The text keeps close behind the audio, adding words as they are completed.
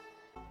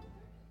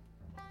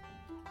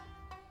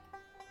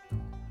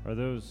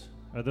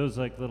Are those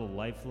like little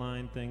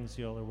lifeline things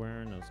y'all are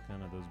wearing? Those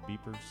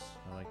beepers?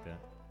 I like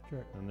that.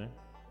 Sure. On there?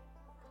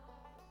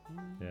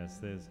 Yes,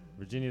 there's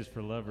Virginia's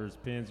for Lovers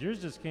pins.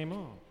 Yours just came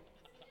on.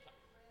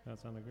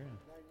 That's on the ground.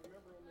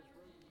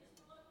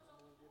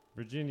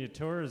 Virginia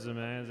Tourism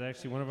is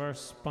actually one of our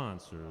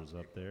sponsors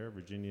up there.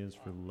 Virginia's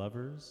for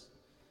Lovers,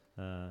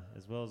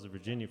 as well as the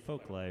Virginia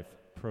Folk Life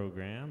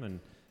program. And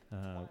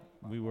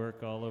we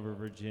work all over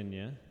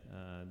Virginia,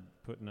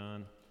 putting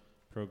on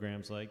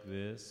programs like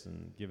this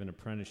and giving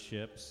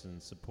apprenticeships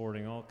and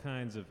supporting all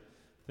kinds of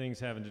things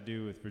having to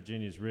do with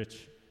Virginia's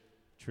rich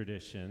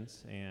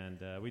traditions. And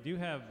we do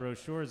have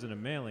brochures and a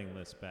mailing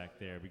list back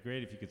there. It'd be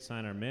great if you could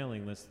sign our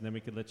mailing list, and then we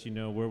could let you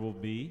know where we'll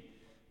be.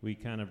 We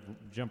kind of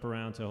jump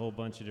around to a whole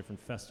bunch of different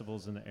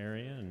festivals in the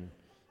area and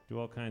do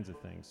all kinds of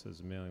things. So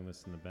there's a mailing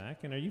list in the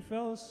back. And are you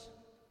fellas,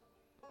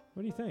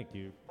 what do you think?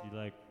 You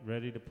like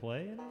ready to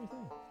play and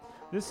everything?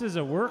 This is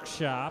a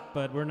workshop,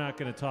 but we're not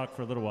going to talk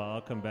for a little while.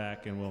 I'll come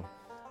back and we'll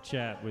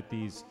chat with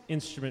these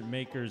instrument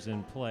makers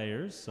and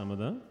players, some of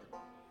them.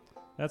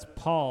 That's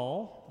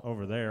Paul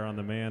over there on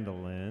the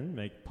mandolin.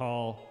 Make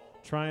Paul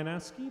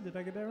Trianosky. Did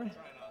I get that right?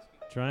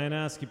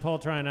 Trianosky. Paul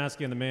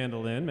Trianosky on the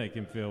mandolin. Make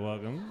him feel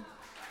welcome.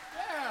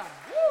 Yeah.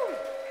 Woo!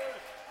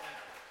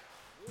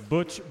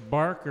 Butch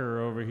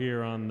Barker over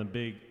here on the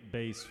big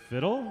bass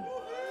fiddle.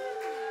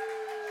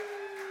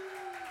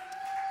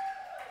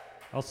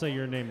 I'll say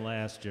your name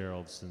last,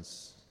 Gerald,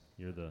 since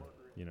you're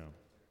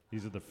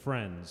these are the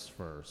friends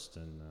first.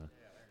 And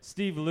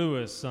Steve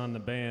Lewis on the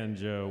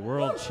banjo,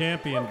 world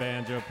champion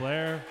banjo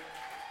player.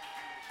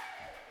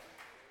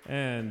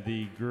 And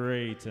the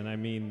great, and I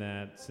mean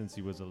that since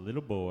he was a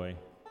little boy,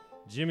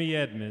 Jimmy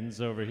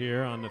Edmonds over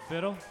here on the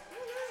fiddle.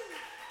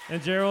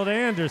 And Gerald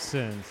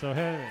Anderson. So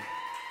hey.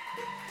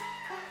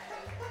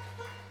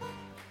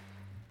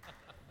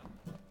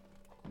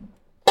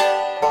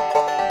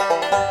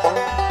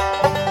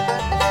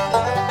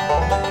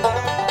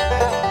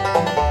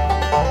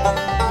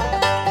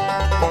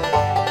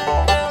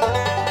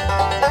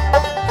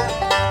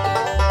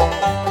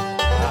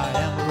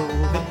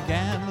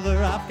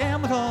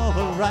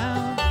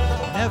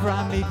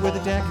 With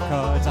a deck of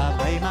cards, I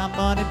lay my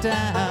money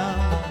down.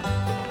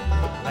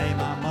 Lay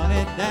my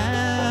money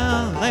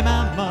down. Lay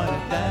my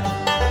money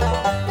down.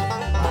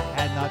 I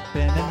had not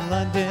been in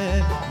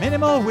London many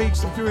more weeks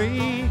than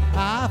 3.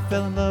 I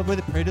fell in love with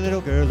a pretty little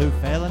girl who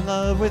fell in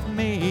love with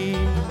me.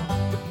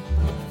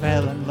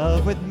 Fell in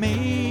love with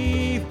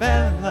me.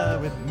 Fell in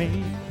love with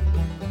me.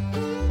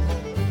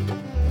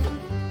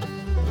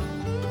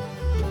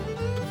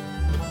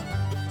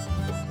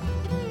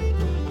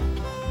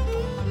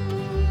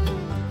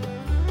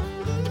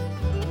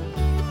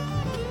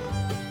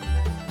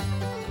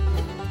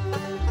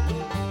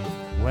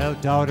 Well,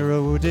 daughter,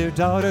 oh dear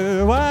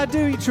daughter, why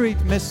do you treat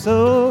me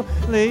so?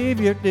 Leave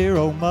your dear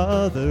old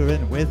mother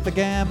and with the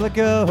gambler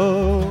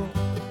go.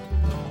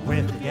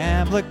 With the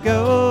gambler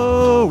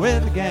go,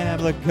 with the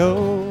gambler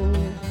go.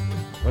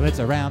 Well, it's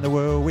around the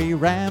world we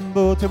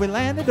ramble till we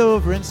landed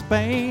over in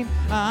Spain.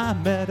 I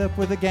met up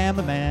with a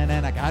gambler man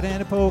and I got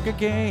in a poker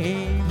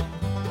game.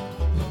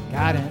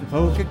 Got in a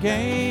poker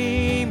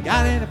game,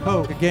 got in a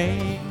poker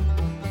game.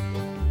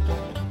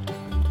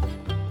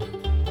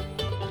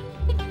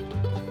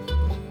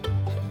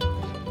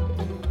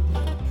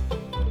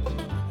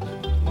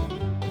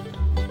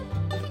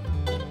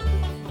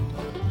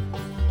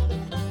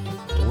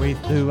 We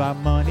threw our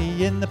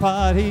money in the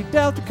pot, he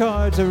dealt the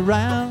cards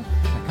around.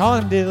 I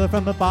caught him dealer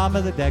from the bottom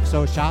of the deck,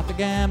 so shot the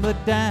gambler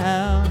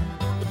down.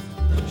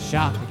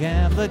 Shot the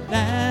gambler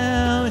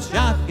down,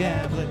 shot the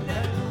gambler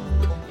down.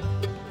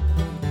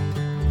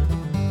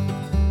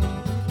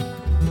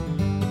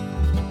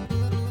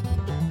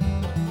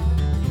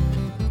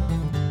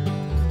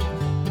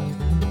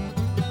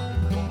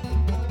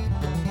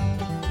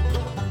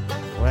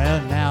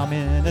 Well, now I'm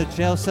in a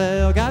jail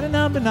cell, got a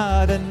number,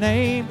 not a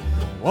name.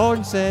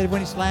 Warden said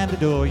when he slammed the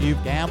door,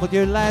 you've gambled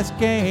your last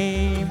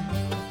game.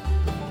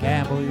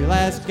 Gambled your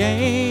last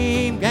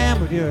game,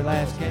 gambled your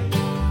last game.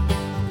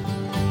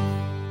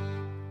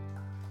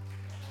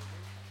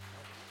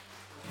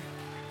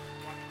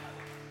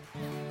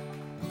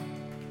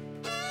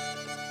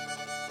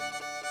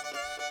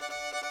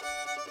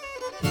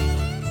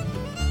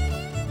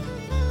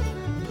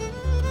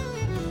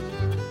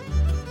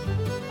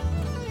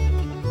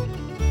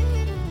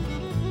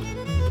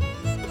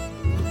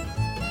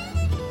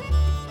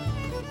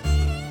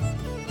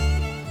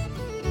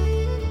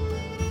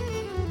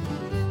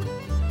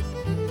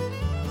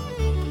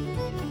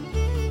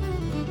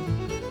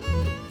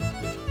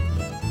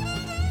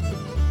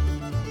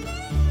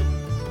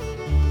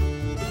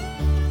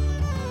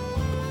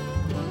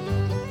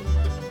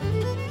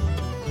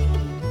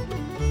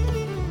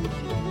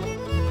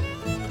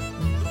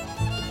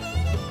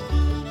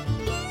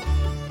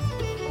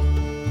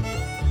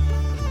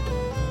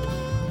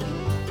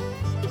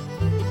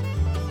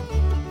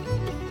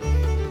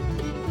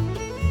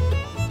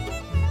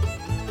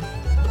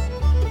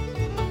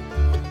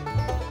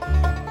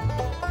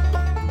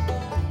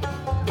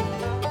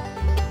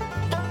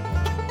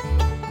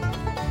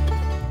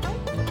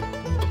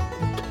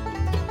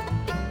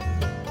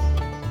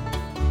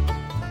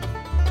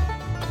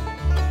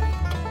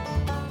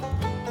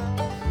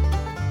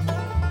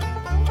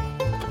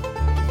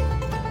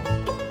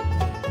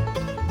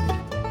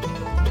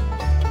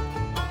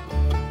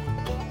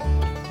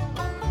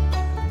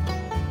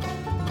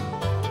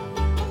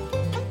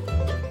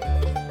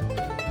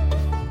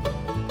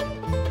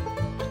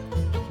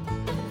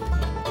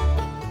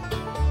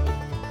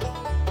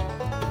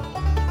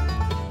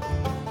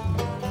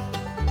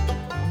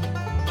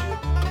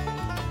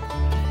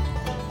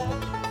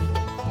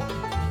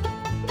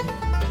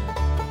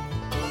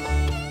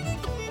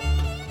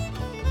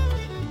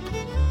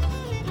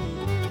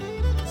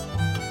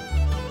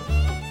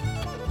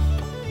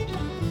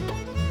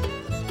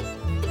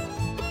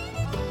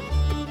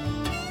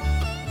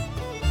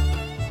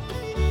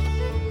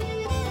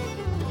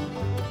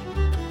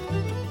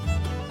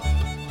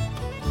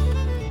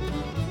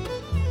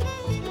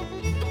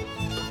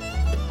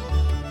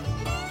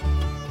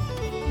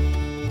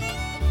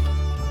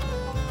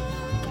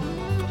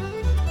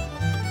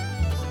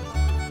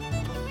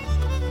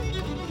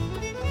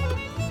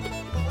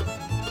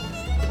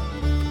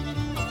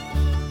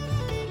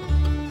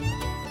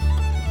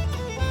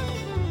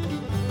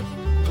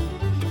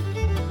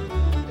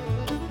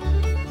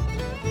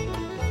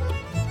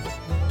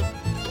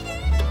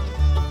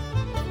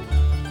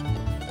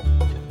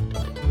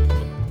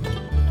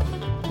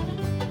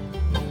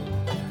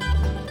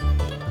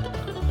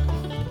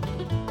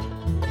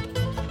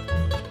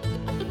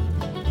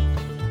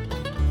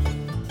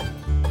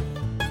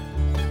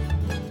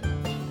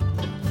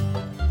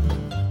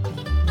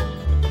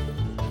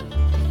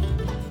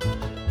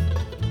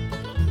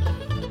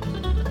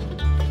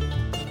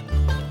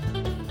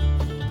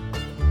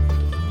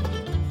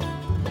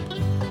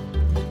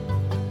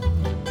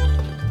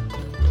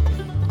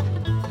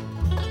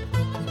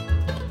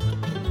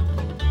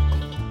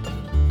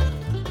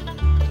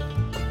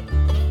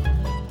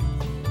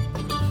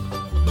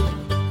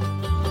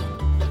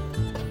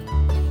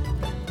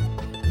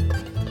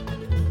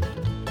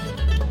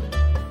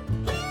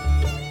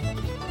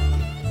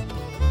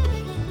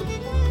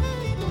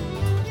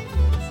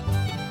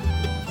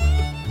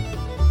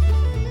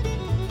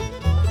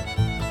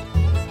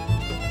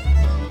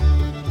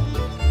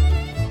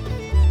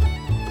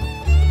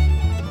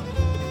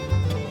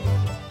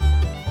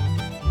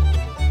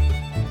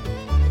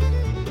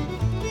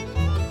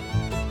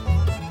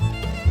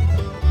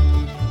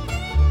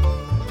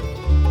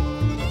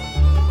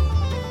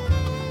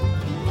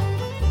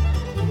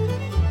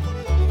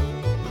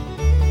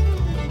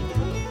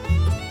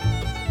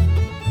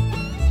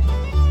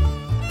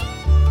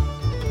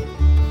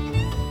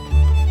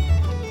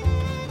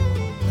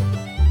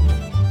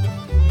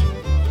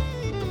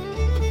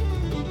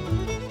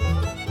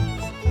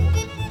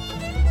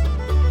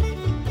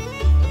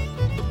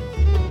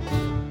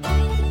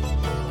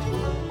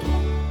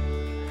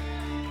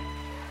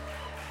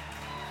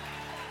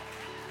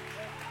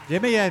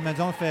 Jimmy Edmonds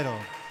on fiddle.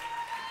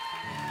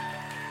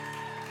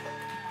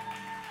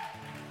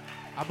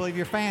 I believe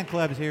your fan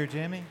club's here,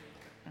 Jimmy.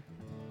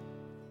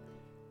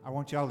 I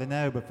want y'all to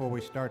know before we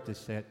start this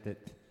set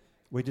that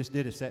we just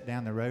did a set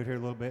down the road here a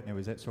little bit, and it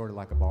was at sort of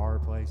like a bar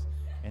place.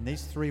 And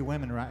these three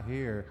women right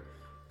here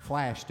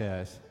flashed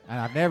us. And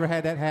I've never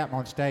had that happen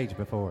on stage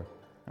before.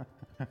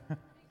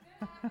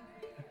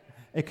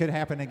 It could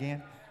happen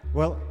again.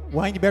 Well,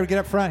 Wayne, you better get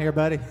up front here,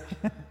 buddy.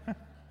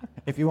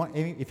 If you want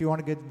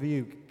a good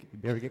view, you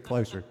better get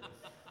closer.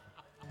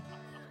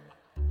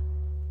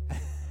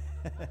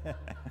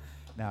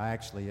 No,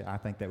 actually, I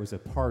think that was a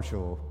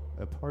partial,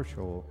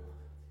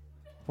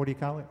 what do you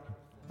call it?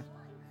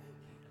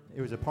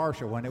 It was a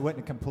partial one. It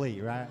wasn't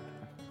complete, right?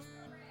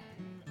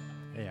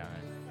 Yeah.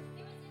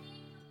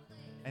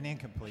 An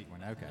incomplete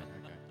one. Okay.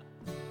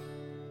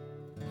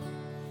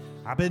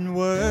 I've been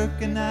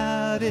working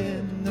out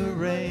in the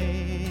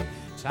rain,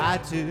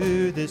 tied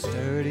to this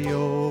dirty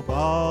old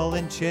ball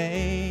and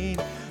chain.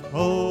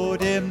 Oh,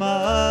 dear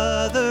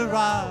mother,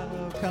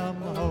 I'll come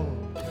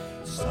home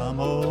some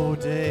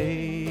old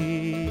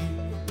day.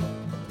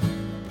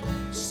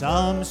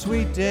 Some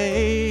sweet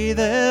day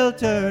they'll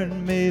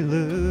turn me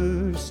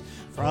loose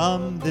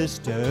from this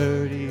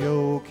dirty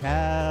old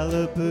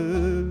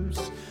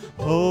calaboose.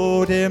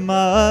 Oh, dear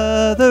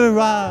mother,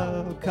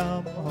 I'll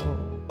come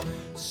home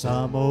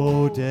some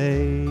old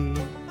day.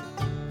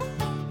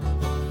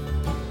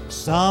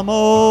 Some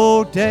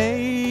old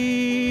day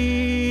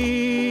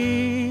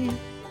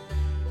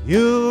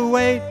you'll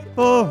wait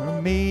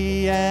for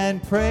me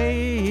and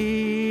pray.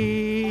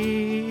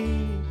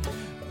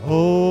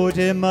 Oh,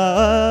 dear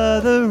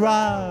mother,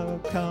 I'll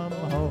come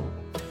home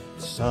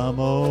some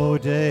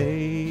old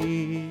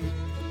day.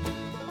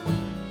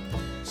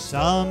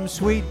 Some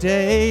sweet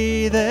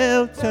day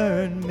they'll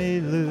turn me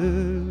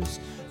loose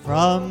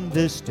from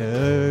this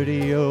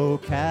dirty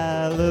old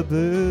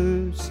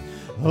calaboose.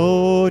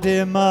 Oh,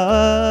 dear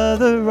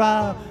mother,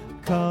 I'll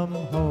come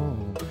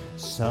home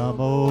some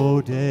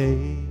old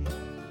day.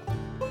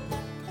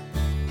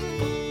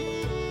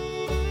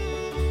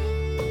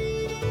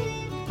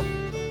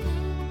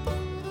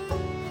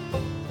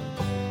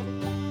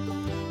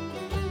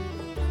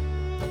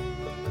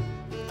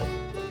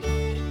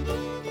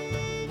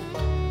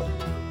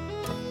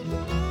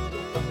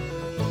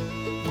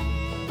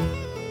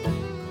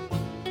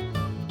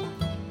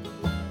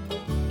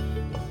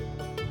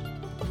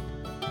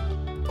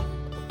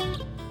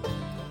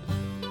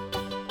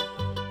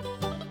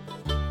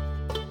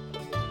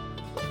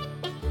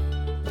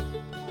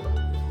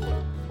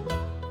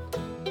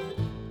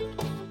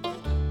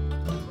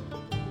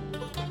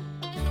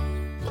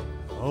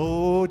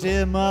 Oh,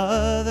 dear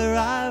mother,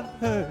 I've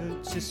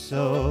hurt you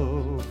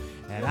so,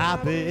 and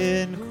I've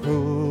been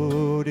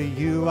cruel to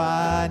you,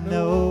 I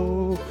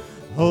know.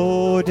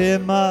 Oh, dear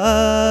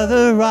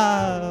mother,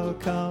 I'll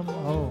come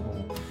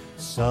home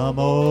some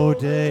old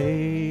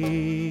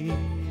day.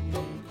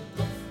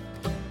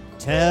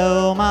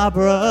 Tell my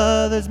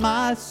brothers,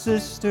 my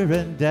sister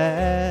and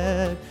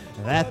dad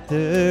that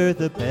they're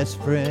the best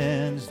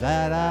friends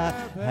that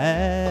I've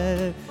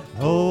had.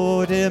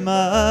 Oh, dear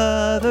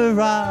mother,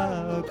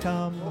 I'll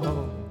come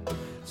home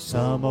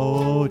some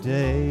old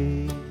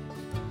day.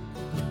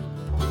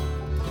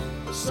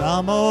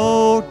 Some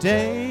old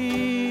day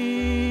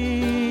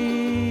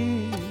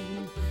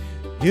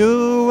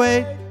you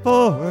wait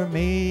for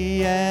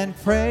me and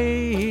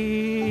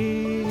pray.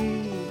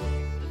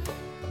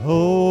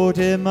 Oh,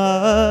 dear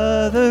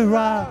mother,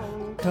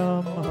 I'll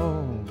come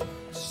home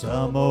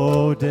some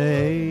old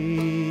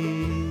day.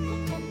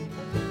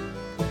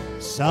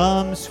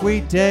 Some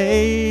sweet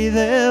day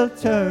they'll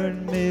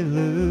turn me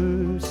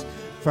loose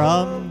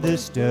from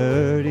this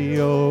dirty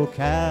old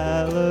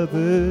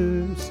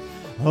calaboose.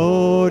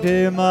 Oh,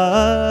 dear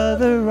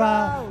mother,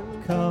 I'll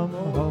come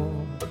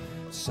home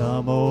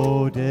some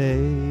old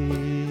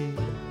day.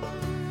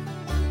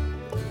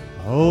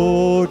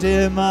 Oh,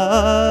 dear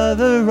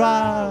mother,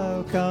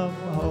 I'll come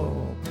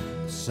home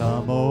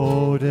some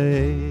old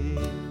day.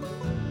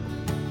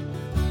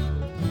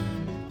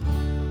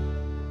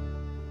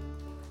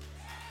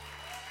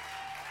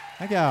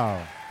 Thank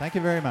y'all. Thank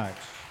you very much.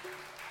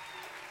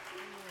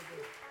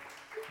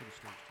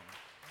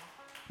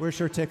 We're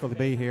sure tickled to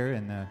be here,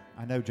 and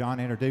I know John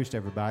introduced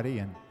everybody,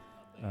 and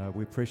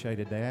we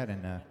appreciated that,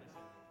 and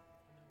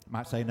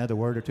might say another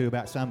word or two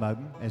about some of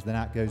them as the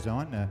night goes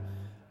on.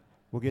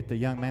 We'll get the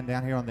young man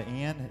down here on the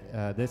end.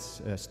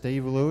 This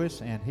Steve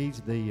Lewis, and he's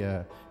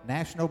the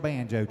national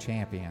banjo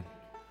champion.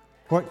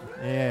 What?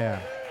 Yeah.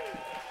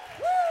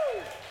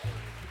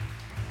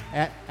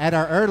 At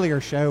our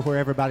earlier show where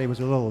everybody was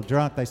a little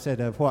drunk, they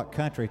said, of what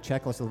country?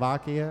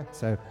 Czechoslovakia?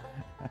 So,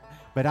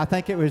 but I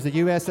think it was the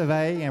US of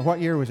A. And what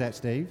year was that,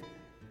 Steve?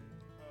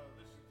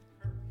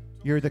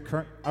 You're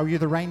the you're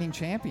the reigning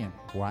champion.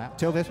 Wow.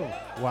 Till this one.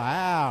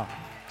 Wow.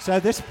 So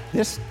this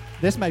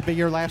may be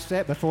your last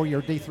set before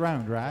you're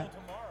dethroned, right?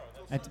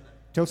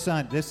 Till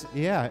Sunday.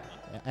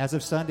 As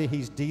of Sunday,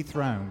 he's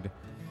dethroned.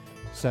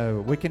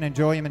 So we can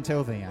enjoy him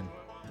until then.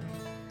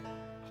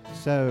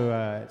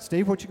 So,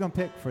 Steve, what you going to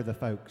pick for the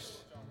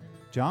folks?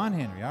 John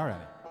Henry, all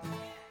right.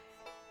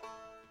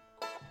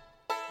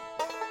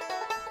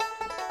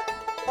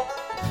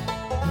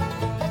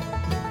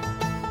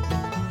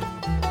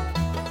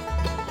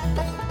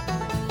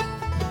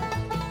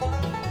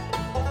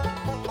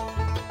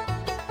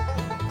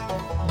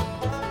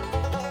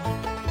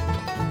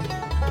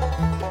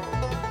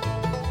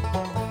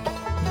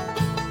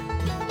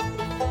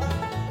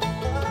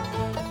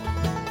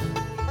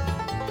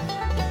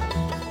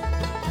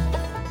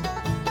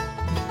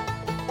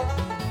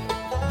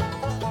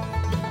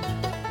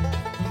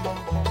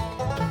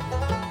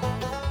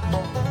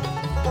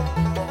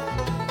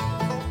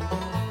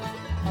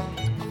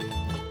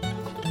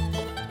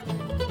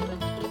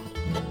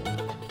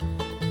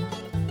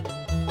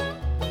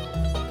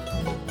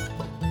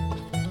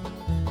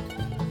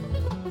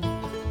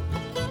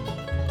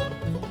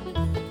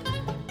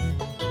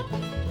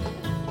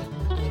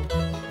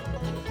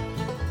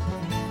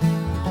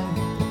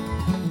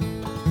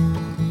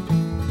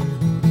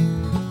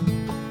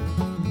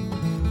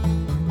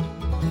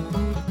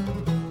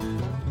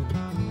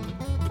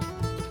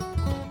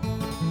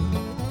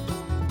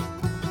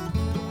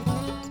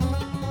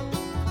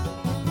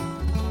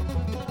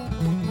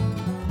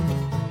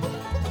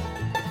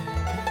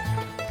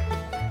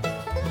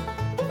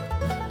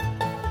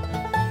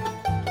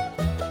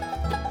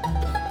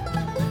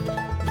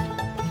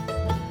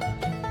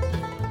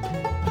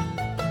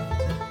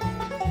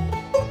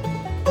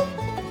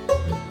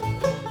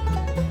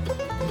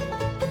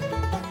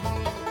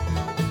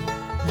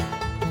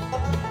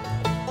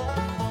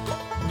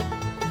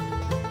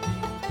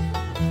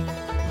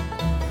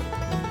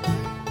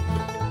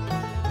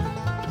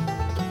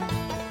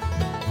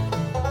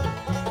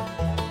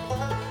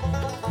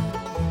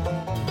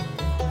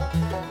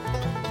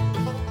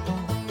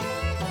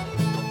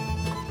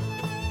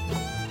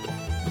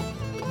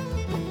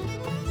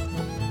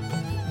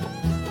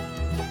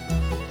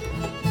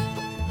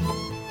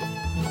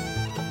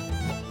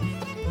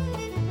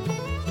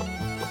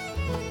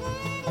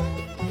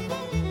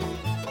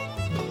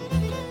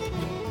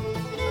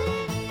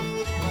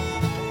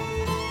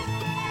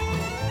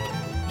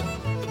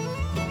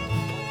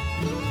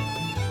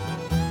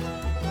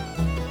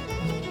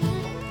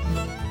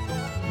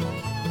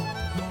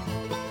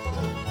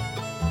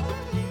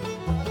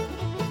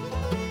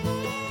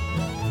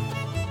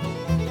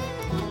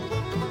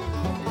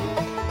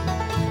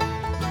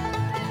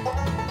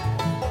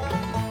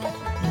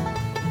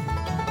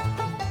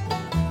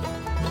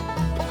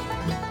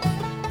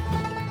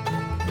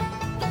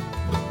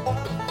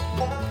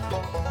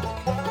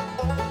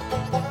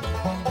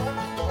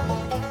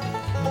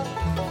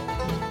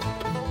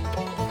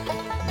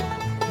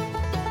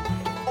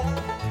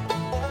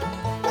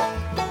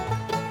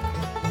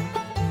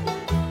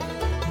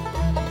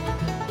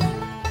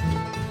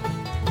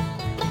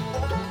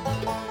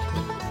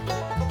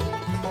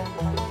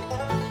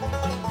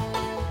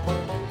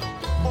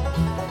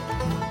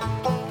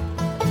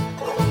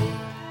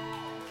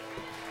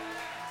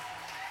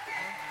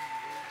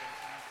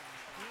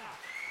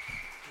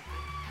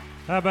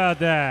 How about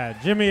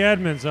that? Jimmy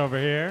Edmonds over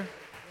here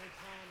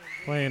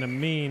playing a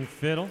mean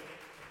fiddle.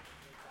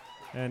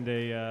 And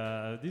many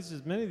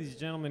of these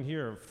gentlemen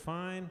here are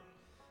fine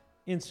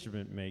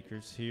instrument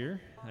makers here.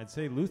 I'd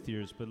say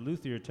luthiers, but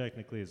luthier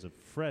technically is a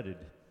fretted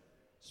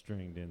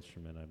stringed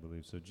instrument, I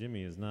believe. So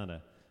Jimmy is not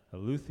a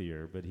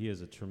luthier, but he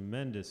is a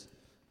tremendous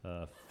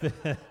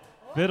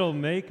fiddle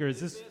maker. Is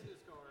this?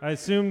 I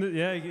assume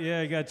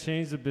that, I got to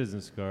change the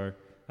business card.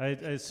 I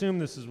assume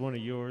this is one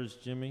of yours,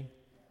 Jimmy.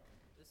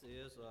 This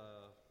is.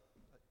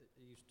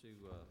 I used to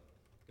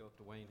go up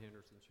to Wayne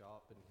Henderson's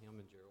shop, and him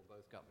and Gerald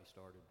both got me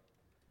started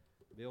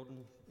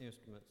building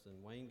instruments, and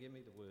Wayne gave me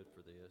the wood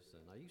for this,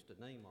 and I used to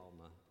name all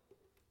my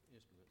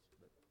instruments,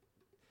 but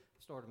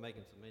I started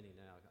making so many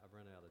now, I've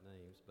run out of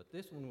names. But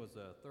this one was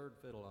a third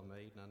fiddle I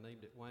made, and I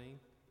named it Wayne.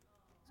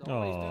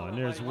 Oh, and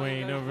there's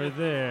Wayne over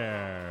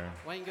there.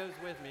 Wayne goes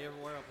with me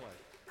everywhere I play.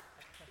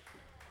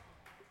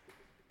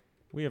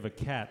 We have a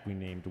cat we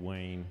named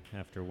Wayne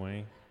after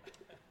Wayne.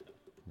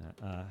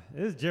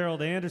 This is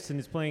Gerald Anderson.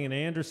 He's playing an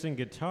Anderson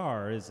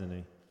guitar, isn't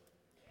he?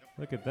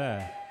 Look at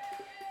that.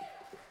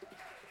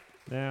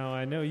 Now,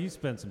 I know you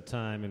spent some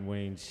time in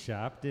Wayne's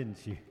shop,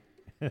 didn't you?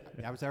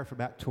 I was there for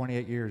about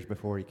 28 years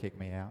before he kicked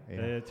me out.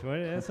 Yeah.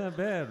 20, that's not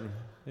bad.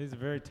 He's a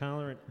very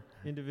tolerant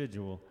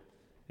individual.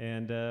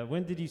 And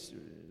when did you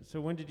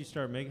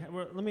start making?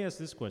 Well, let me ask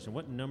this question: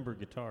 what number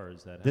guitar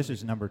is that? This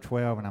is number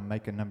 12, and I'm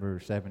making number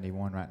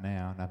 71 right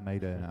now. And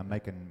I'm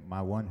making my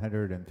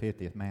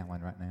 150th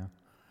mandolin right now.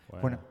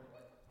 Wow.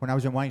 When I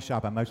was in Wayne's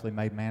shop, I mostly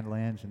made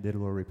mandolins and did a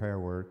little repair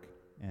work.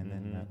 And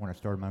then when I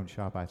started my own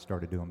shop, I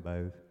started doing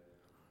both.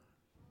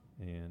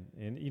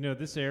 And you know,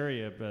 this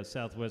area of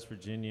Southwest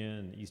Virginia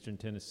and Eastern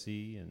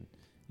Tennessee and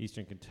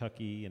Eastern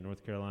Kentucky and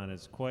North Carolina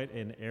is quite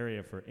an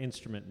area for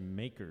instrument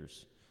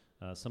makers.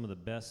 Some of the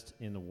best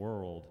in the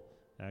world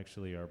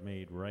actually are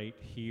made right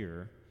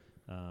here.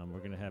 We're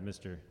going to have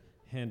Mr.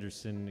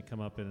 Henderson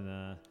come up,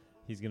 and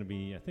he's going to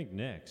be, I think,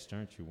 next,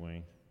 aren't you,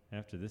 Wayne,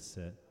 after this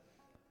set?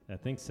 I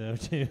think so,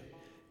 too.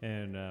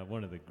 and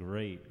one of the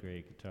great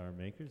guitar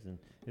makers. And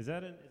is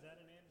that an Anderson?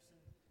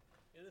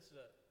 Yeah,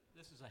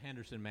 this is a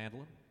Henderson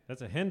mandolin.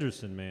 That's a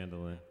Henderson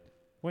mandolin.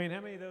 Wayne,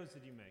 how many of those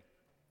did you make?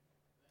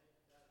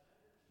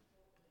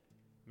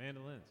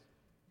 Mandolins.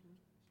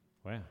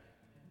 Wow.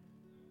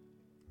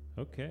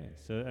 Okay,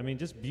 so I mean,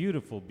 just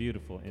beautiful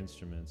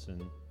instruments,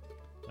 and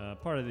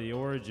part of the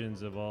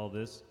origins of all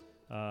this,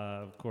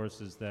 of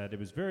course, is that it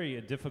was very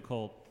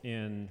difficult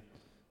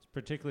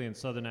particularly in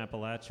southern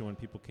Appalachia, when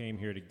people came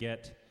here to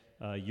get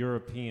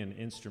European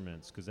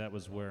instruments, because that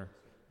was where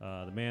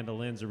the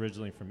mandolins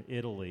originally from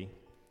Italy,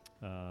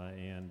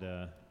 and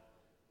the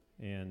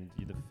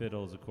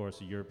fiddle is, of course,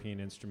 a European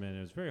instrument.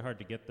 It was very hard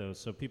to get those,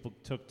 so people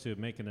took to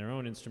making their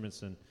own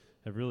instruments and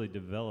have really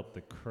developed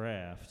the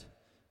craft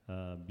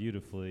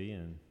beautifully.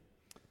 And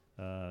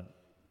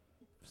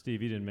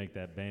Steve, you didn't make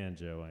that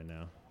banjo, I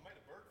know. I made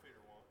a bird feeder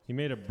once. He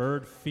made a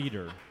bird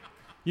feeder.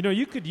 You know,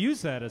 you could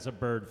use that as a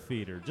bird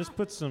feeder. Just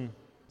put some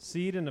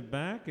seed in the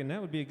back, and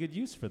that would be a good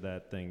use for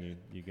that thing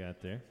you got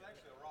there. It's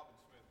actually a Robin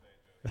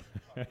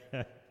Smith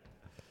banjo.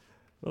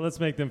 Well, let's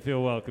make them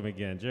feel welcome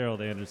again.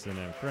 Gerald, Anderson,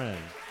 and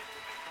friends.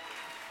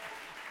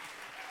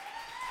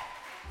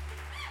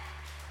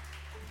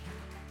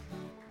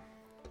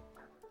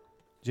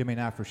 Jimmy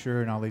and I, for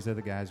sure, and all these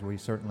other guys, we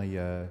certainly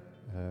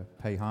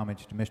pay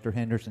homage to Mr.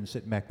 Henderson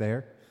sitting back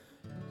there.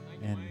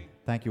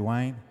 Thank you,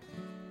 Wayne.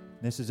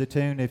 This is a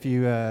tune,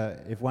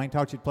 if Wayne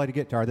taught you to play the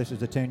guitar, this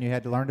is a tune you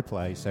had to learn to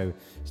play. So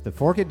it's the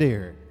Forked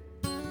Deer.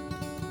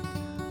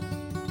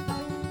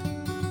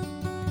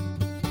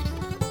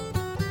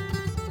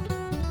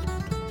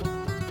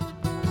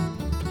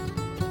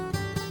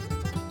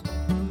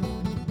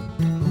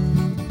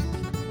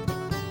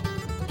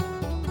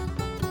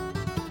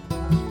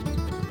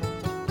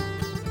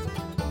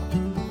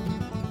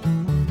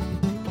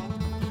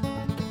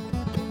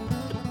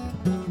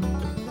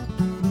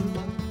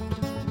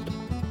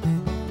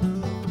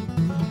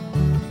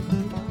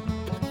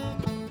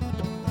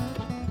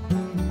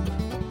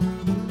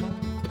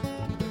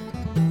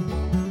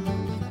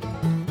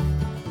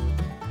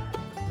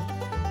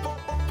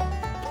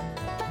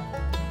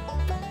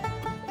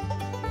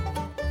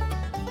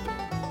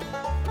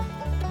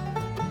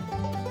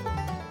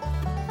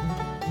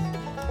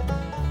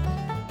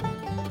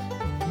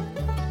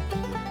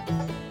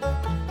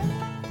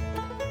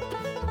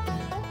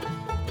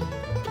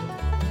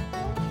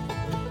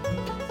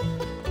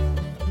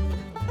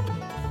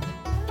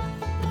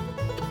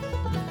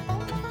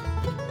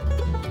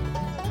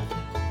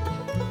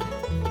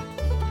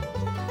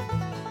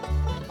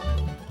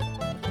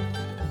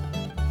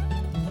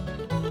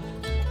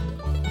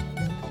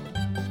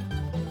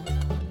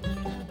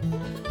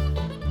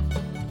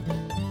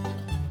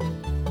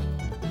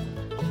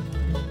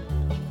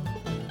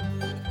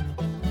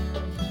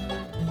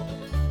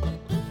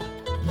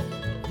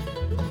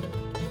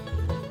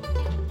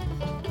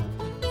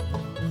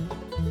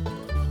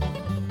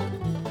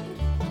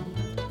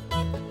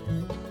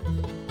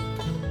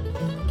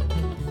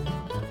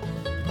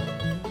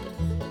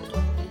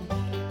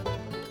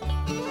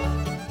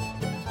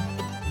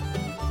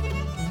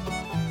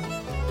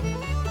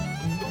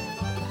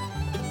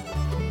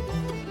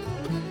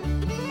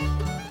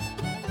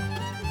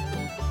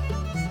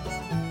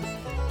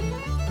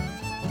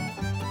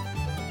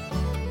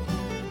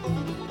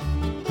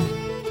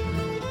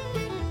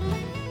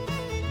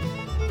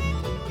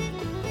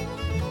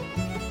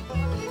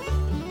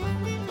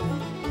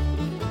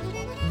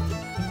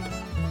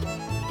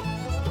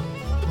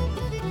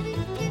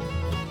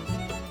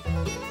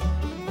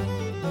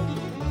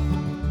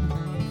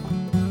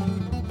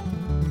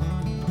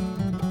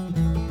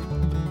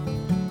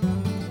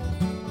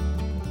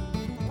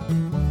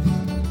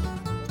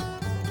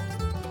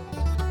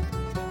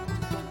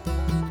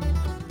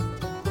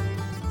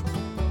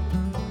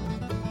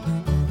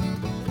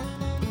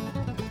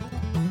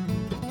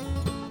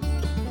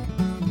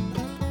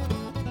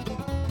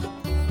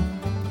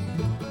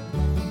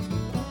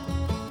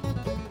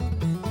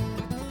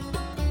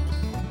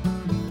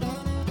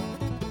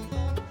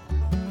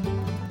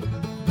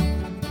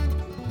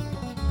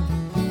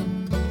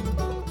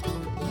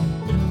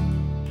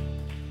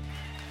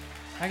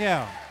 Thank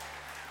you.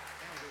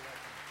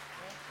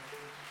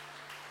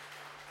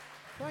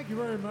 Thank you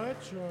very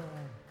much.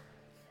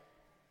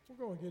 We're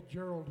going to get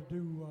Gerald to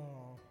do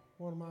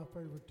one of my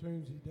favorite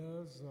tunes he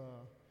does.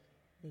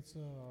 It's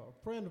a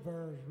friend of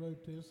ours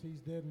wrote this.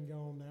 He's dead and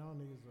gone now,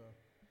 and he's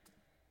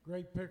a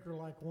great picker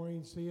like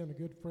Wayne C. and a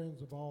good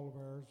friends of all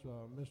of ours,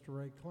 Mr.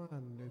 Ray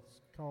Klein.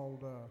 It's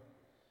called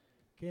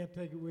Can't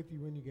Take It With You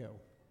When You Go.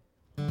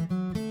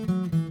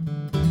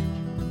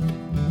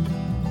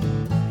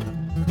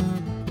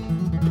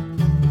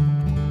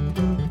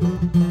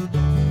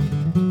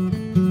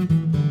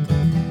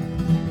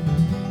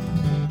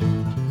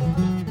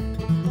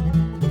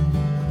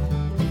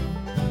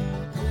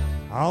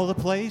 All the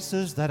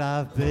places that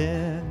I've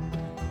been,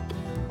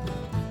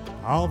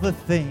 all the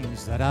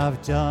things that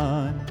I've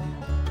done,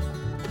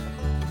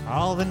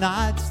 all the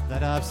nights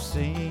that I've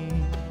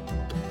seen,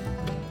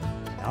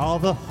 all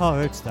the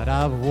hearts that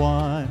I've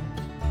won,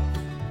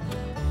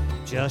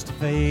 just a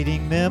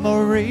fading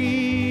memory,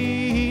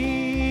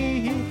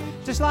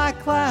 just like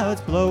clouds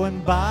blowing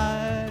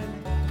by.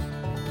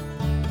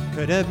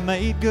 Could have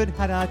made good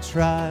had I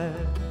tried.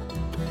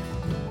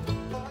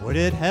 Would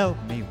it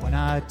help me when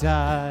I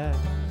die?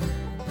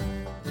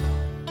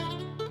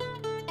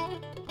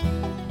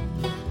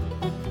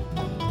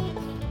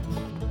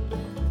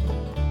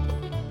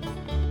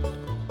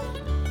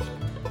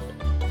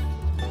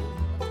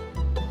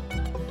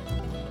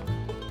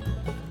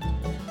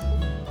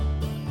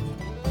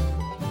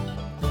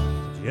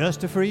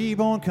 Just a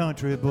free-born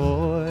country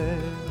boy.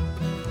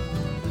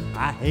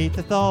 I hate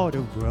the thought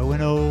of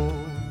growing old.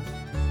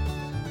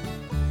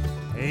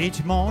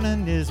 Each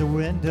morning is a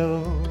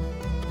window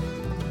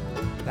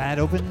that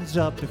opens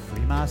up to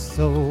free my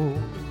soul.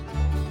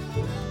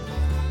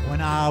 When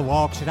I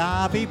walk, should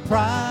I be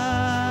proud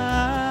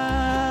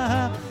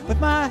with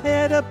my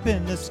head up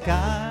in the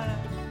sky?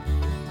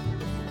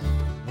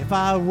 If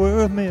I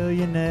were a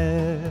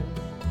millionaire,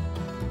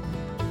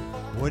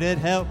 would it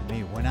help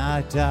me when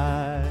I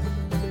die?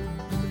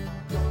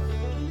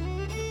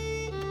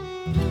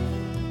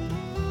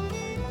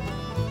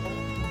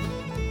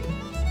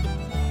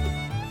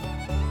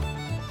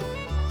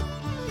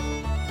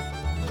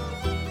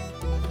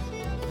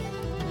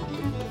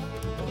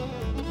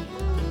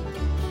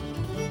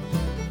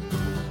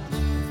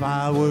 If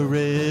I were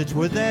rich,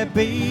 would there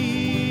be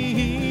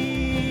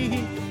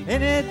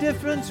any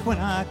difference when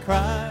I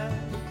cry?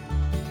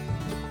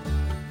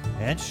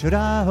 And should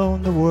I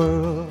own the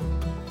world,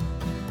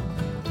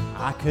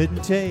 I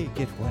couldn't take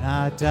it when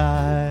I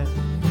died.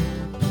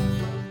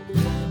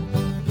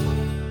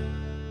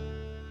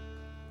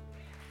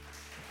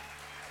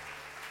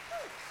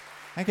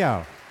 Thank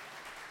y'all.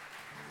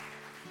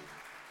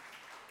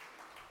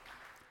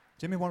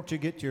 Jimmy, why don't you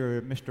get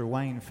your Mr.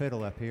 Wayne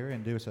fiddle up here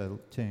and do us a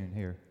tune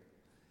here.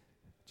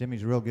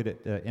 Jimmy's real good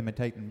at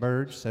imitating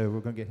birds, so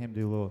we're going to get him to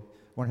do a little,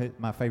 one of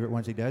my favorite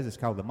ones he does is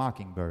called the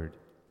Mockingbird.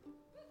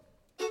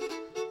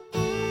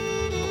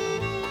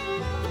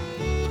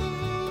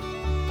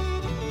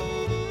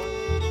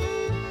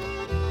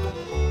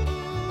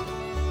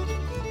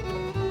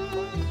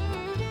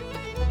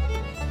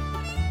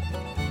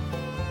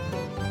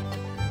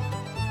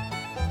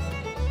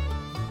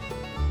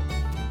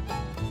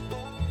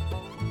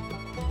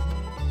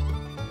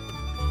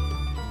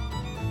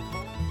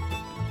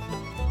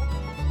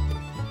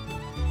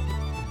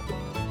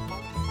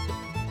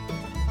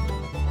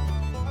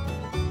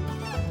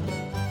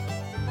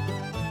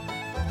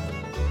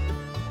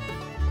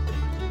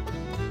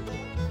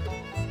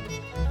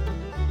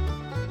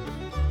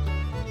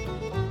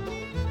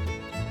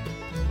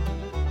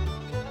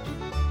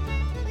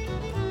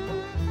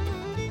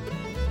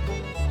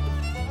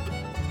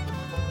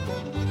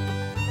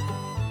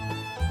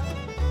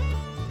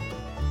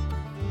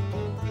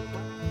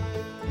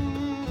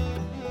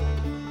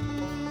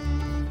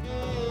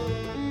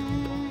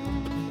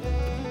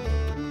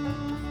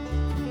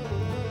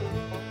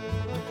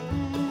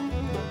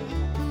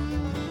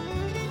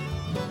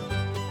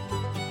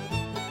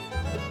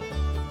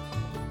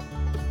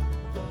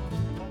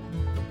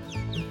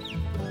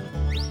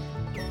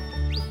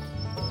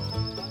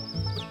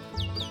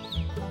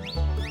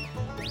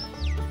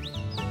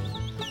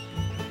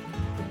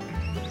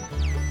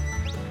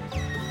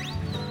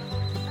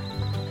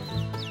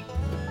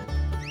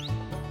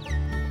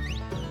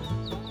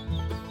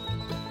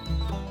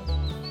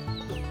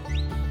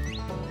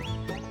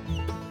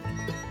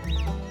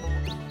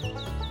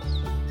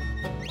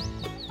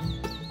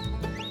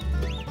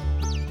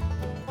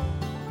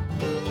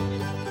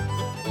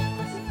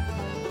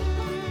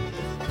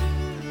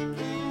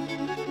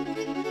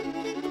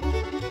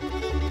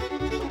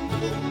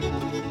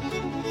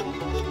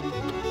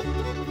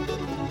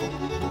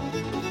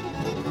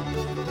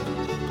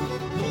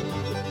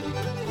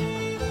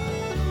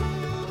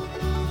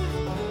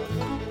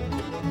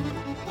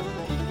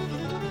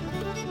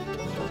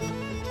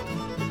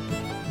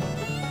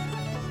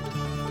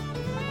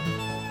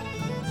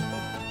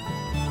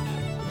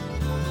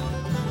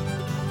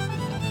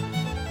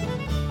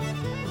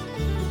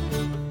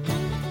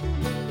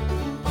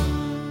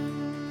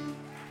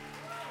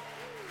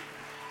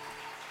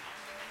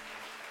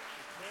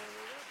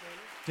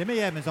 Jimmy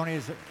Edmonds on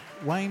his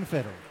Wayne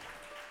fiddle.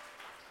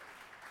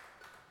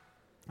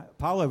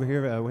 Paul over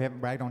here, we haven't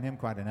bragged on him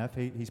quite enough.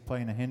 He's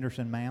playing a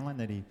Henderson mandolin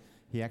that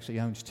he actually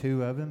owns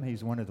two of them.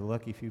 He's one of the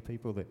lucky few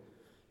people that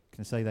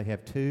can say they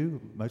have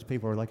two. Most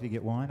people are lucky to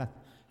get one.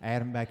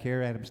 Adam back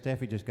here, Adam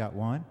Steffi just got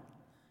one.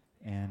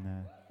 And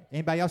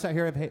anybody else out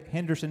here have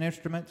Henderson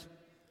instruments?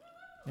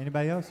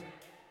 Anybody else?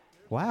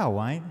 Wow,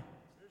 Wayne,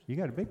 you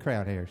got a big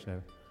crowd here.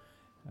 So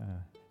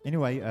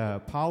anyway,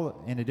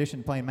 Paul, in addition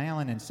to playing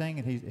mandolin and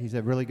singing, he's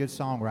a really good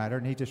songwriter,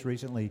 and he just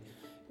recently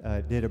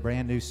did a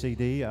brand new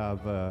CD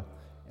of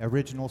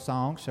original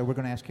songs. So we're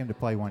going to ask him to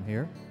play one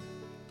here.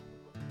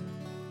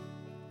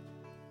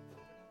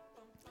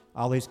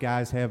 All these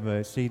guys have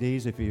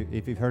CDs.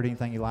 If you've heard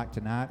anything you like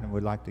tonight and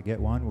would like to get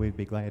one, we'd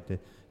be glad to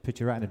put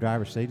you right in the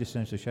driver's seat as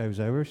soon as the show's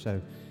over.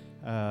 So,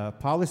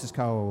 Paul, this is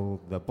called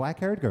The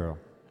Black-Haired Girl.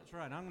 That's That's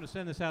right. I'm going to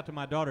send this out to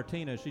my daughter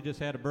Tina. She just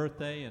had a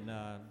birthday, and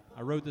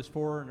I wrote this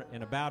for her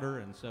and about her,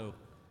 and so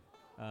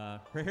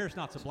her hair's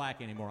not so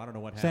black anymore. I don't know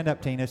what happened. Stand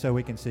up, Tina, so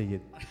we can see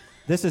you.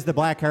 This is the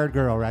black-haired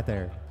girl right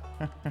there.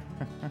 All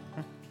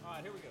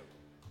right, here we go.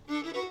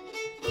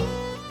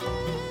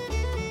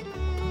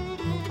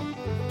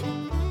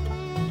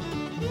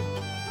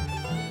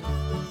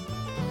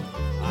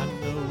 I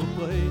know a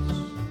place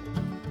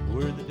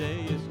where the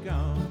day is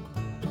gone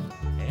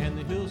and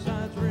the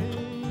hillsides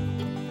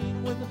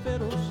ring with a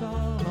fiddle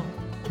song.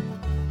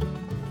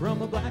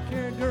 From a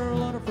black-haired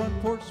girl on a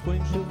front porch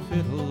swing, she'll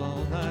fiddle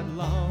all night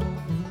long,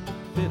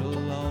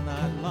 fiddle all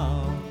night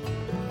long.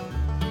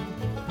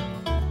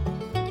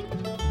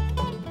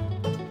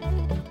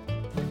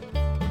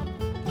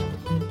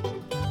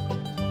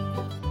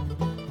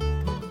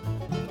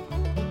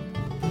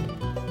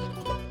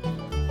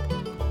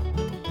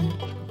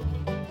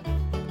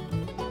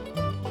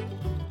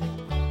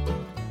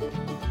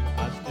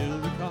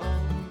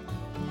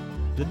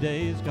 The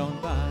days gone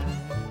by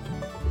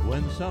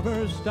when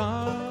summer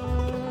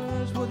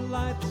stars would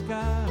light the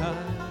sky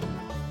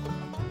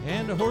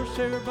and a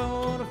horsehair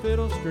bow on a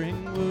fiddle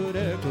string would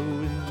echo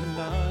in the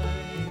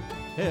night,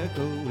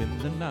 echo in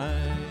the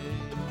night.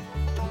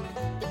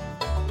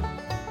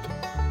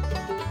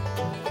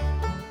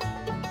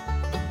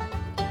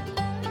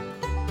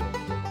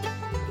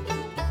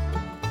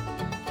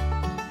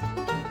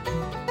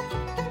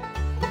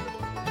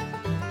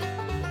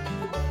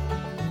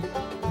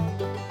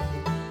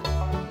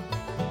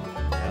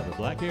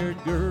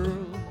 Black-haired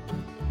girl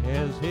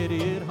has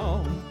headed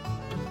home,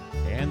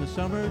 and the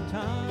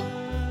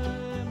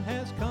summertime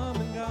has come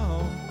and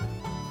gone.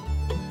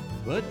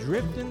 But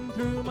drifting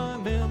through my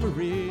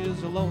memory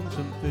is a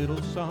lonesome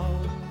fiddle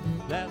song,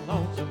 that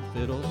lonesome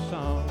fiddle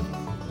song.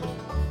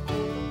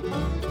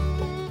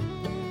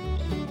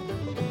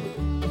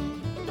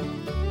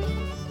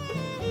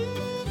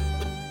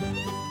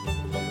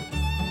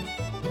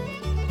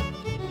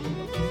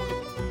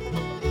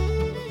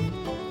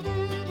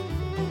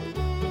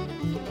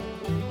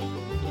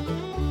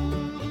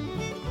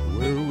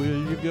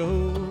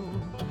 Go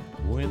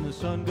when the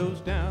sun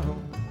goes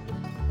down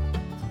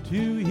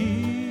to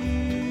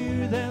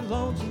hear that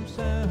lonesome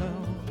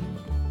sound,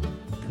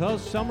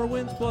 'cause summer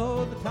winds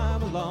blow the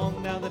time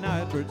along. Now the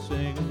night birds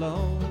sing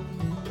alone,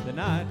 the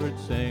night birds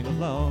sing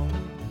alone.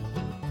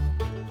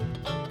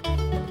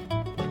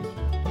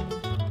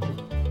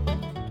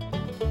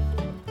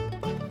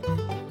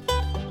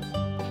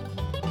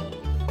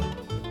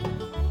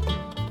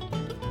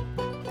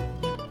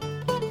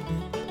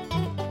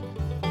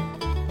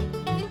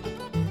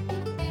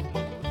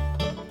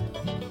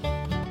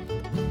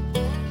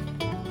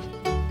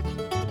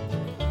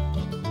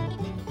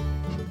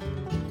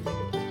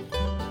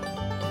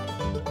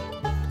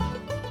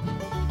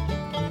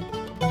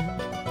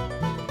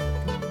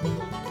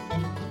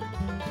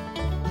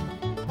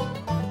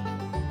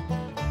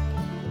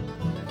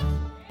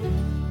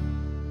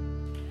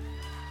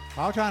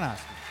 Paul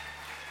Trianosky.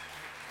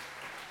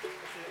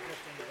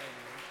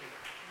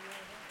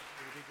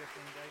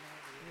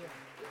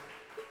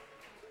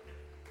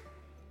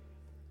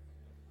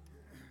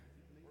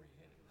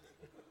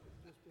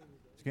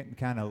 It's getting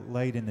kind of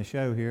late in the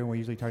show here. We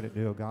usually try to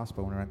do a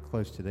gospel when we're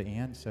close to the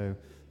end. So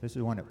this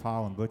is one that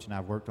Paul and Butch and I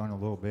have worked on a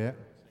little bit.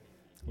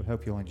 We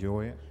hope you'll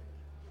enjoy it.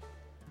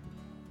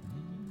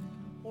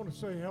 I want to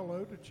say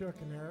hello to Chuck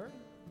and Aaron.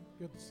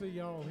 Good to see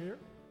y'all here.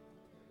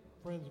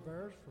 Friends of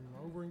ours from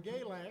over in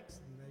Galax,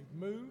 and they've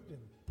moved and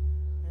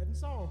hadn't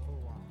saw them for a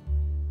while.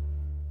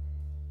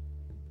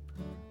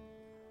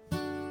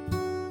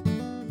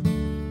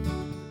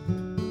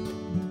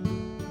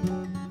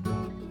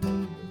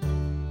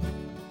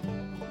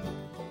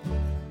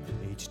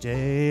 Each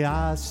day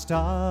I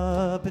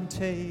stop and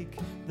take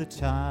the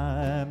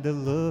time to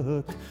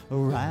look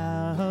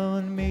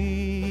around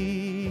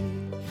me.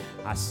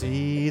 I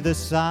see the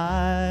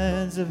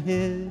signs of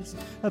His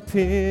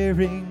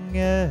appearing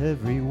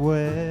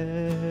everywhere.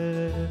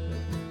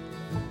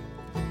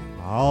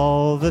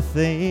 All the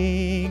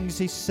things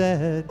He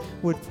said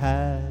would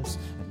pass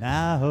are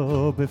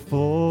now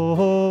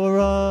before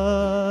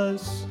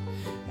us,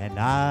 and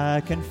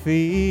I can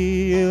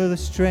feel the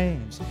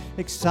strange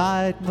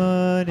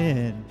excitement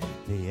in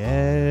the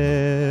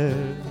air.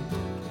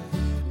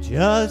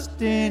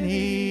 Just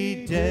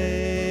any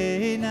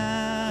day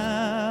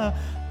now,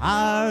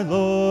 our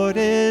Lord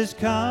is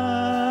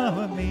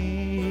coming.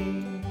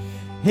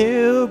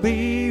 He'll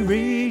be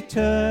returning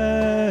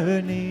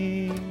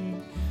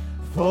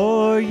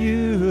for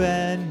you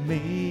and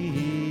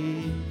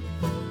me.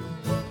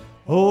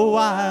 Oh,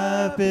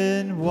 I've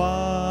been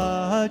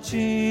watching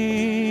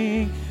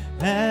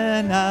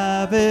and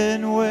I've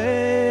been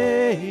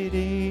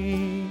waiting.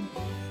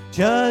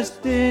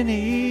 Just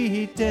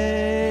any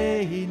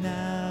day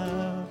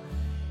now,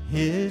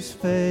 His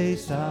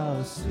face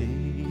I'll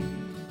see.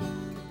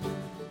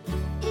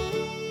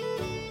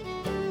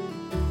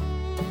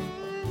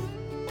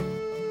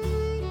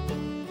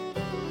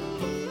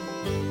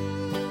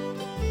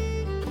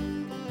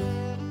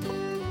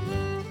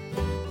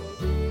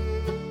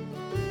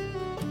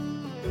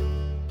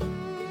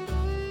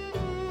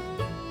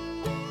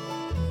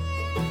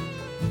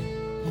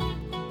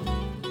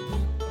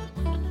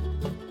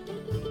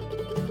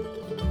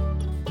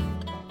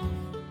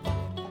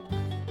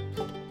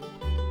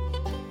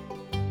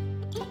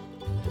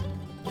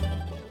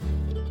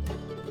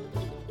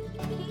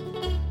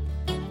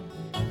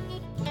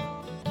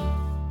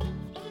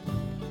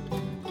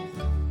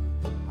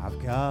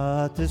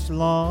 got this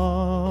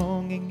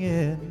longing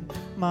in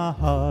my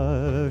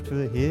heart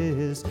for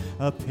his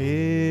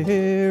appearing.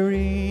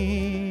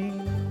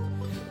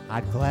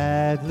 I'd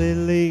gladly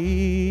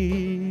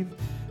leave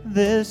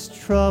this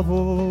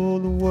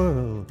troubled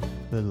world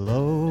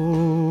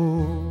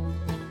below,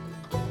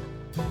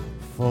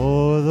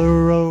 for the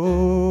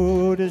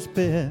road has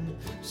been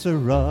so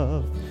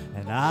rough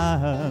and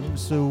I'm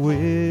so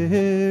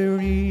weary.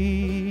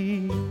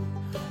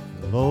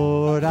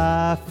 Lord,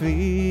 I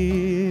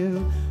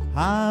feel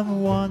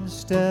I'm one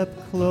step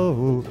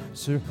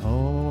closer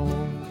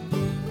home.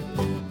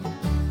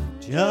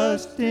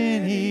 Just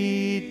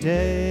any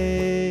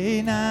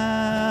day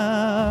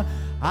now,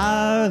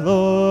 our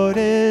Lord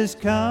is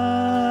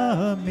coming.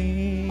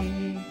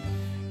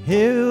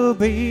 He'll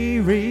be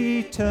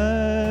returning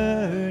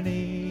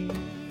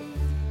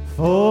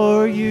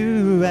for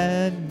you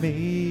and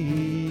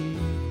me.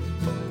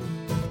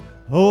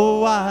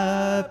 Oh,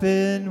 I've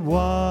been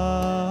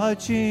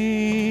watching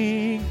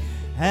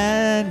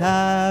and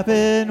I've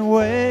been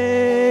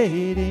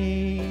waiting.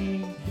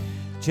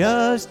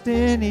 Just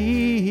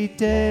any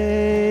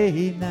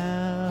day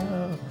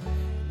now,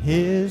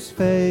 his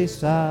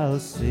face I'll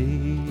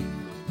see.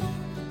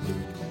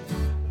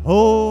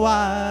 Oh,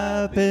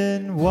 I've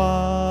been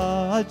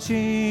watching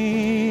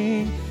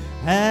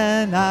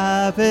and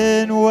I've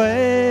been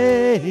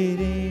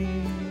waiting.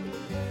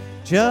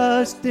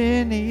 Just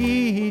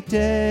any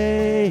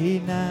day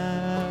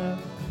now,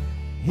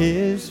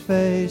 his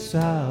face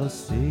I'll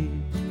see.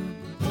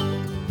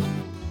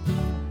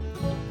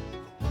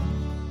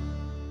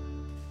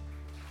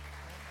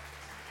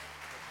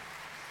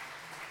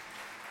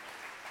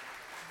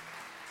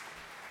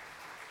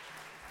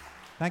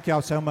 Thank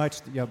y'all so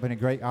much. Y'all been a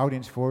great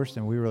audience for us,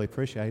 and we really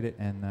appreciate it.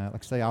 And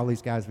like I say, all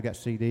these guys, we got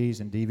CDs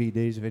and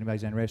DVDs if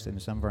anybody's interested in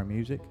some of our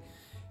music.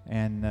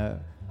 And as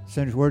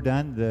soon as we're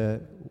done,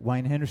 the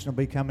Wayne Henderson will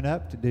be coming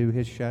up to do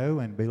his show,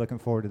 and be looking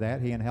forward to that.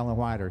 He and Helen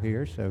White are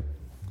here, so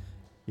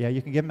yeah,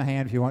 you can give him a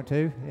hand if you want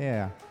to.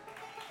 Yeah.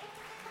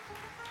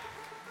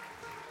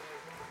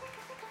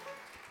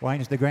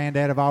 Wayne's the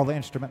granddad of all the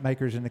instrument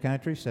makers in the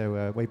country,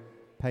 so we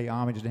pay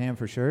homage to him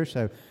for sure.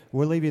 So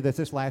we'll leave you with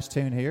this last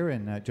tune here,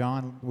 and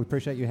John, we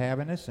appreciate you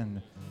having us,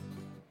 and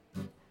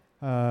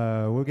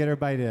we'll get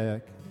everybody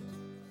to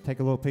take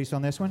a little piece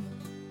on this one.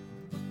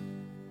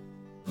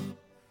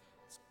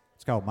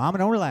 It's called Mama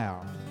Don't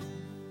Allow.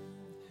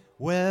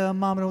 Well,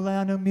 Mama don't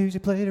allow no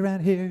music played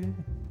around here.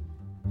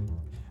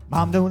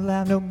 Mom don't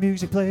allow no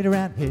music played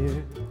around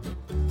here.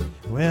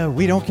 Well,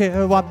 we don't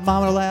care what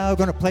Mama don't allow.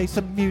 Gonna play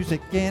some music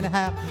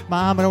anyhow.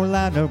 Mama don't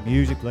allow no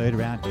music played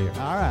around here.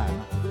 All right.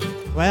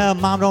 Well,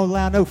 Mama don't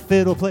allow no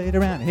fiddle played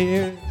around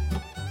here.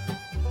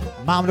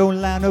 Mama don't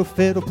allow no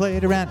fiddle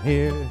played around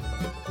here.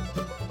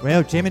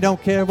 Well, Jimmy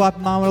don't care what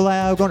Mama don't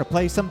allow. Gonna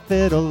play some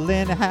fiddle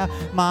anyhow.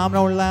 Mama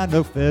don't allow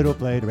no fiddle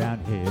played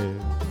around here.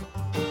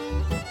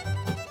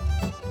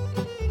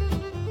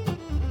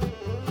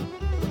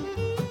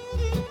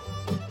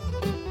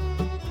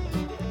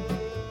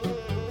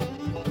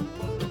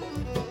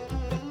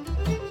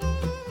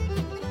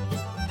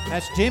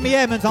 That's Jimmy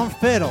Edmonds on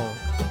fiddle.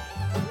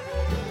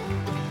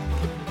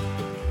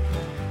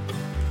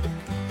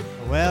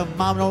 Well,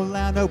 Mama don't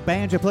allow no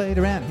banjo played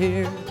around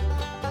here.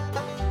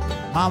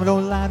 Mama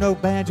don't allow no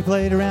banjo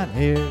played around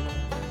here.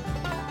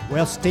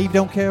 Well, Steve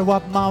don't care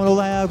what Mama don't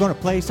allow. Gonna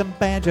play some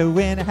banjo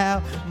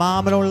anyhow.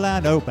 Mama don't allow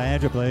no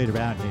banjo played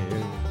around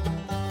here.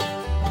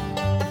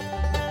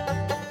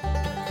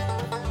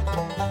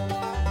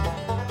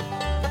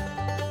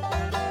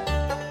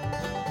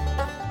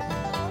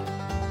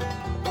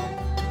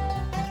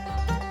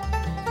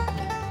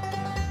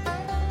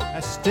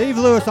 That's Steve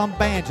Lewis on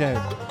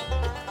banjo.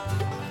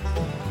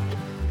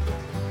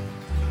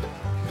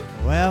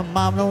 Well,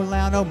 Mama don't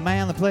allow no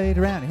man that played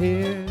around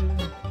here.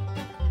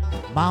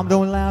 Mama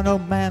don't allow no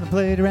man that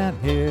played around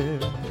here.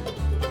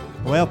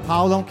 Well,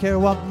 Paul don't care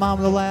what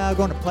Mama don't allow.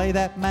 Gonna play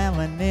that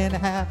mandolin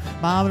anyhow.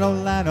 Mama don't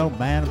allow no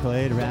man that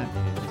played around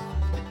here.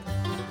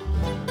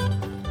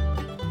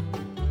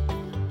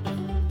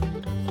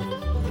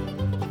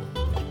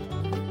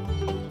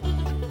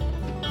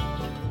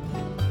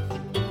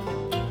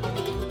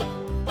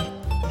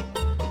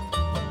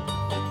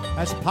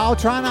 That's Paul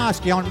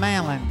Trianosky on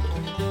mandolin.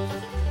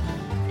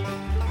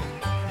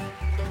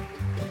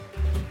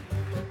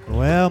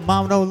 Well,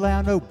 Mama don't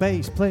allow no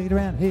bass played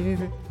around here.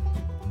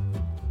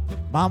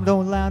 Mama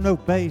don't allow no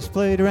bass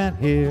played around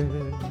here.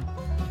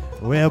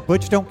 Well,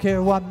 Butch don't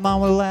care what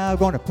Mama allow.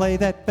 Gonna play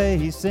that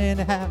bass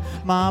anyhow.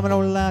 Mama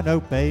don't allow no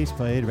bass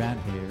played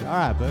around here. All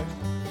right, Butch.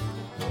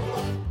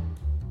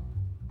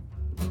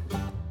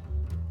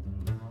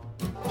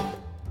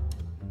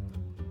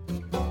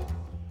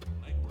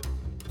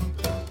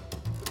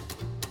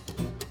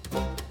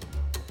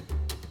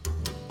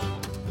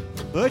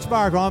 Butch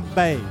Barker on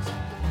bass.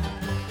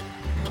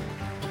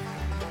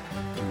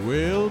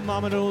 Well,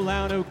 Mama don't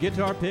allow no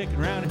guitar picking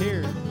around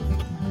here.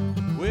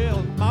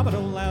 Well, Mama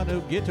don't allow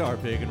no guitar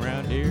picking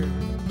around here.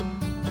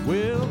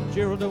 Well,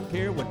 Gerald don't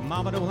care what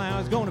Mama don't allow.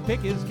 He's gonna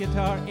pick his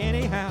guitar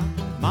anyhow.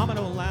 Mama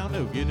don't allow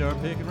no guitar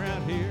picking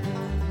around here.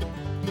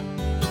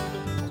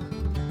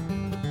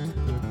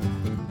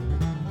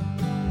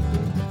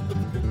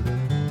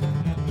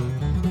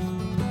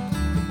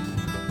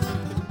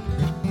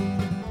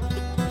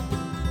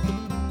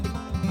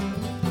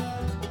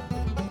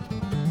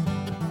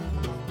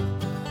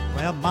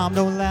 Well, Mom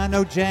don't allow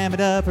no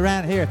jamming up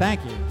around here.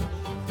 Thank you.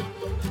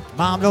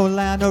 Mom don't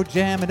allow no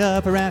jamming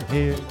up around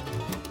here.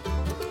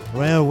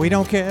 Well, we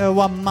don't care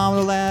what Mom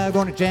don't allow.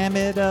 Gonna jam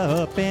it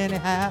up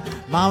anyhow.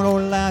 Mom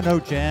don't allow no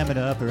jamming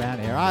up around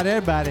here. All right,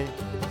 everybody.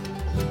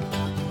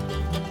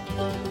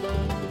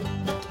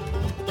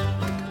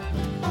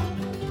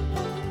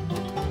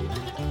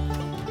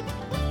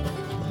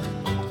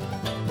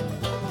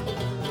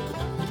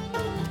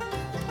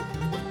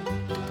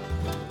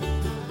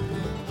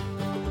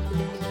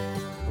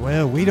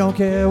 Well, we don't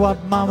care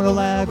what Mama don't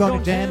allow,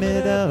 gonna jam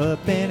it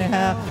up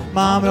anyhow.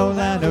 Mama don't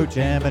allow no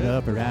jamming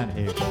up around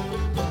here.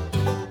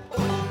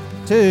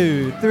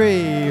 2,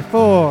 3,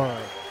 4.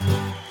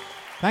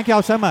 Thank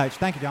y'all so much.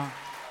 Thank you, John.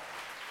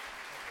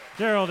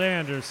 Gerald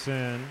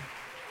Anderson,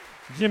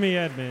 Jimmy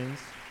Edmonds,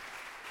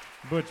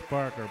 Butch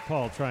Barker,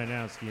 Paul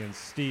Trianosky, and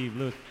Steve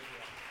Luthiers.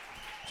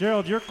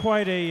 Gerald, you're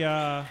quite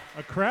a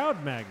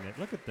crowd magnet.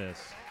 Look at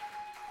this.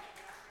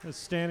 There's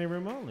standing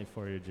room only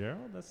for you,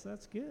 Gerald.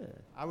 That's good.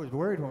 I was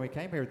worried when we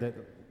came here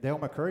that Dale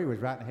McCurry was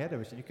right ahead of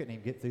us and you couldn't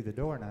even get through the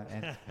door.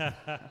 And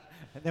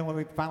then when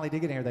we finally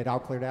did get in here, they'd all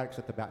cleared out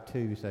except about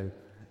 2. So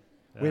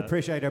we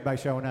appreciate everybody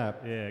showing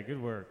up. Yeah,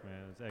 good work,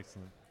 man. It's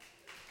excellent.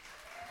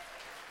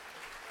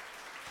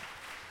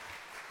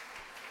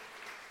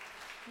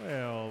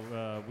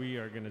 Well, we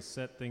are going to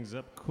set things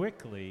up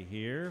quickly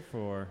here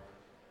for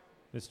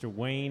Mr.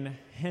 Wayne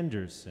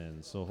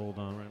Henderson. So hold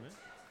on right a minute.